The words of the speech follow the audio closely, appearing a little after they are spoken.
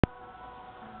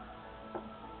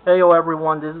Heyo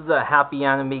everyone, this is a Happy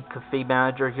Anime Cafe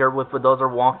Manager here with another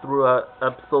walkthrough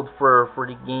episode for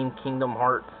the game Kingdom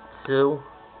Hearts 2.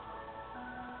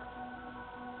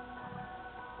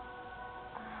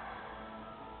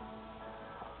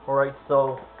 Alright,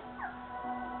 so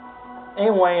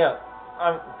anyway,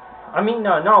 not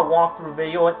a walkthrough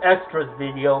video, an extras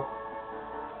video.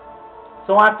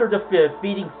 So after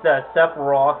defeating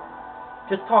Sephiroth,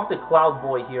 just talk to Cloud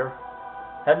Boy here.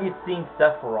 Have you seen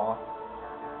Sephiroth?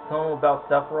 Tell him about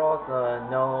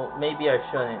Sephiroth? No, maybe I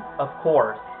shouldn't. Of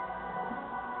course.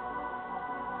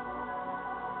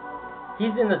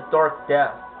 He's in the Dark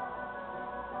Depths.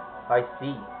 I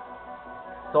see.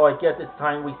 So I guess it's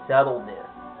time we settle this.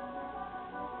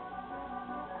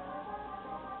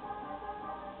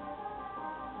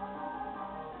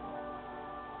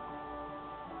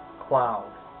 Cloud.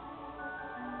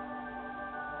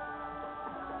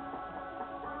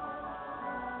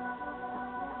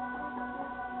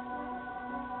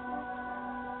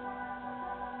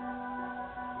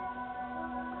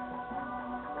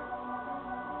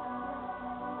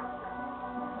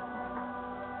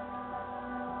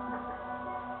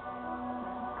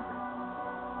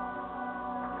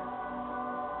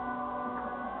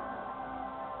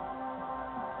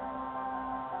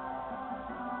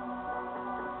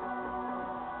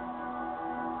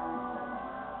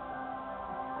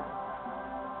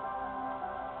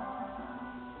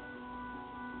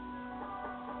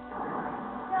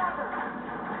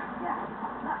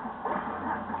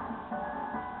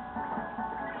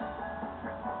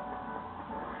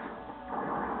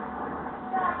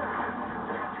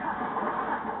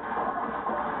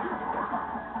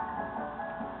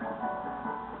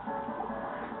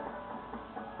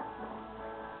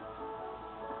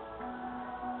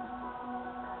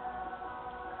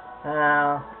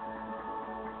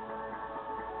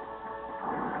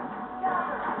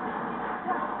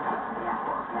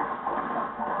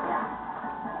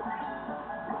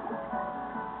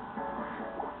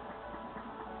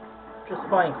 Just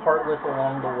find Heartless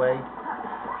along the way.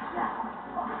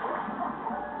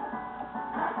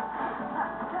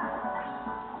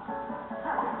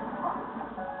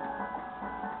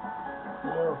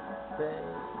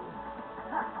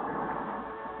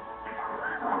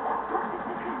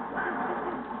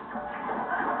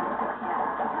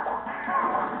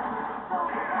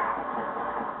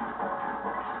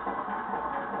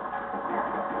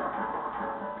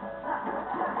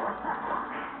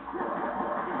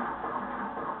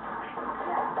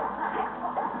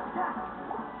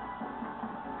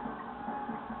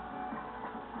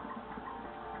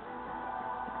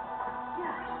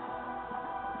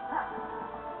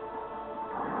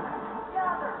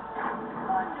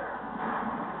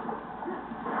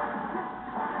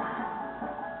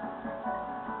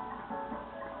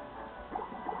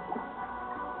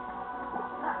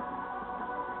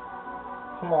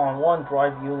 Come on, one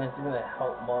drive unit isn't gonna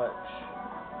help much.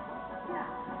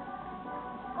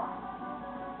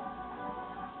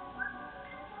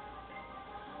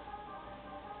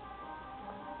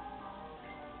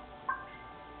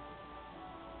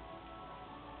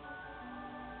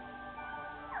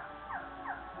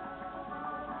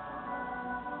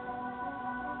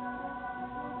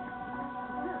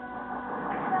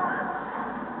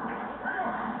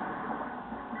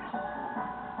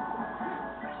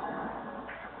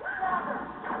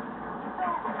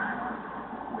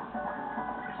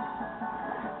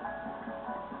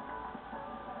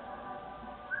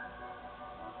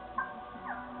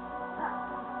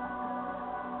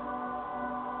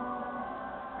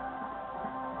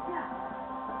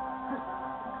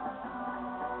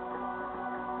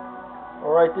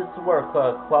 Alright, this is where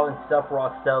Cloud and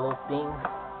Sephiroth settle things.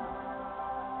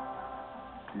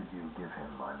 Did you give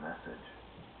him my message?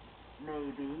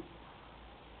 Maybe.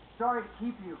 Sorry to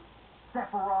keep you,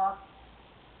 Sephiroth.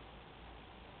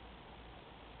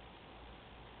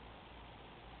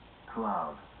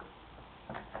 Cloud,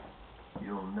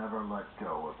 you'll never let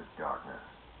go of the darkness.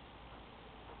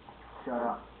 Shut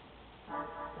up.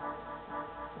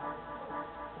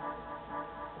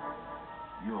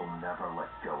 You'll never let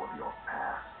go of your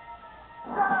past.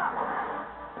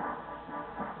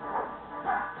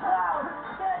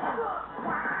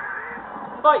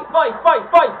 Fight, fight,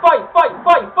 fight, fight, fight, fight,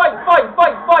 fight, fight, fight,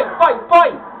 fight, fight, fight,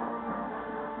 fight!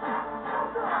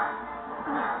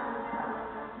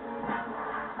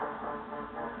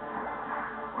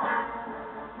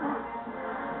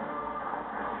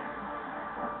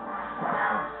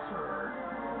 Absurd.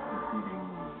 Defeating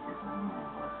me is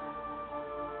meaningless.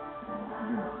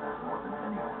 You know that more than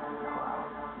anyone, Cloud.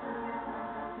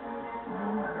 No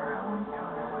matter how many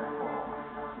times I fall,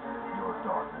 your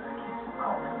darkness keeps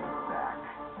calling me back.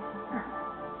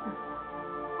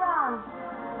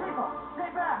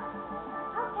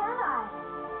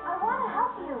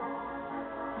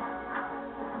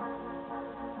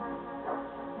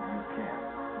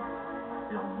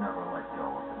 He'll never let go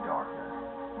of the darkness.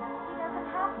 He doesn't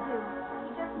have to.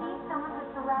 He just needs someone to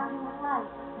surround him with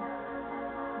light.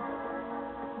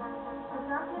 The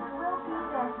darkness will be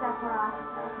there, Sephiroth,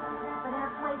 but in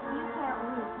a place you can't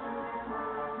reach.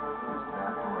 Is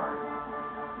that right?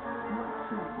 Let's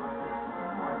see what this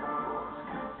light of yours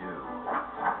can do.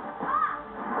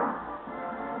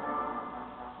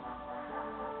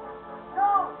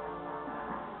 No!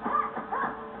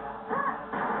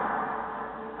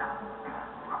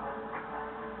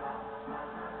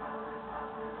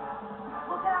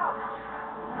 Look out!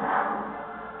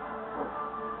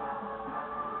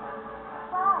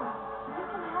 Fine. You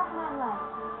can have my light.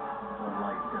 The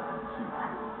light doesn't suit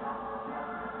you.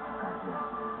 I just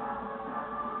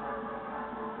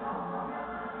don't know.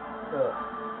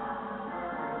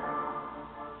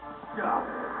 Stop.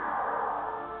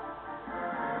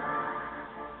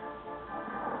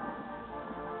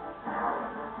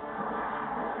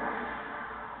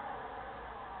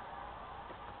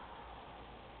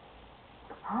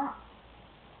 Huh?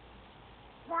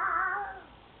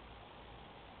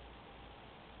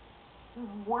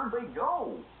 Where'd they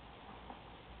go?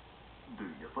 Do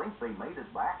you think they made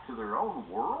it back to their own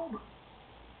world?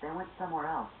 They went somewhere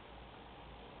else.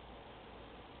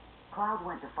 Cloud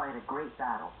went to fight a great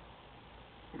battle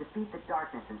to defeat the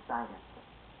darkness inside him.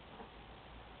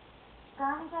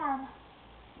 Gone again.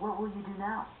 What will you do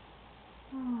now?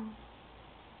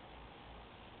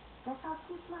 Guess I'll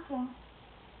keep looking.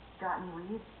 Got any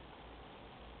leads?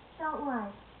 Don't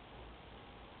worry.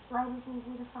 Light is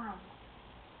easy to find.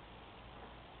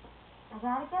 I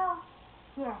gotta go.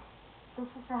 Here. This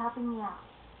is for helping me out.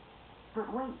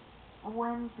 But wait,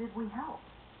 when did we help?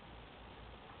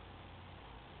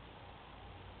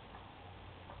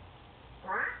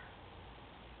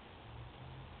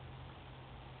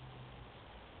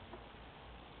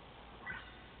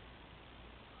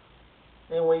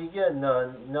 Anyway, you get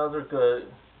another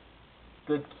good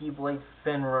Keyblade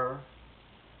Fenrir.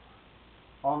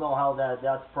 I don't know how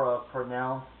that's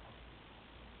pronounced.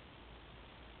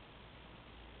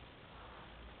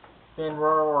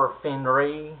 Fenrir or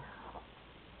Fenriri.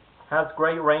 Has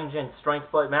great range and strength,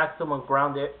 but maximum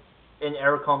ground and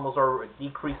air combos are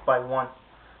decreased by 1.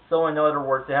 So in other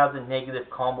words, it has a negative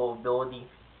combo ability.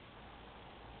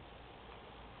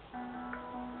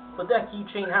 But that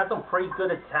keychain has some pretty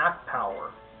good attack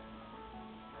power.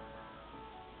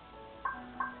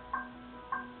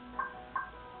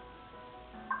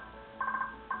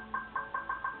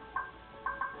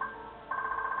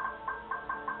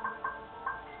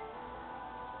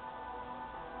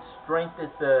 Strength is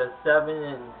 7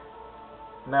 and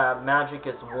magic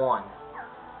is 1.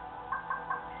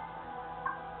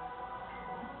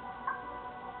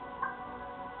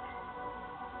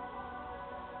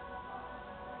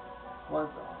 What?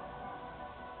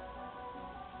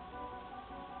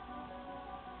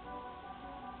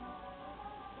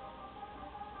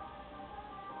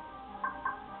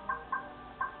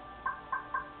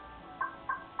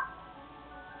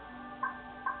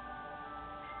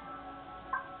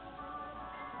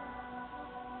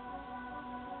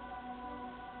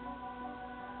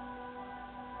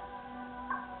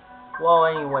 Well,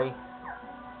 anyway,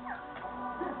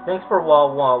 thanks for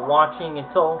watching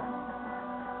until.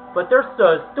 But there's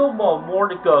still more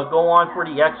to go on for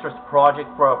the extras project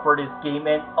for this game,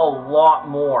 and a lot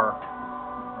more.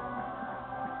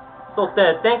 So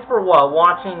thanks for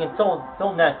watching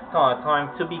until next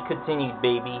time. To be continued,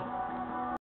 baby.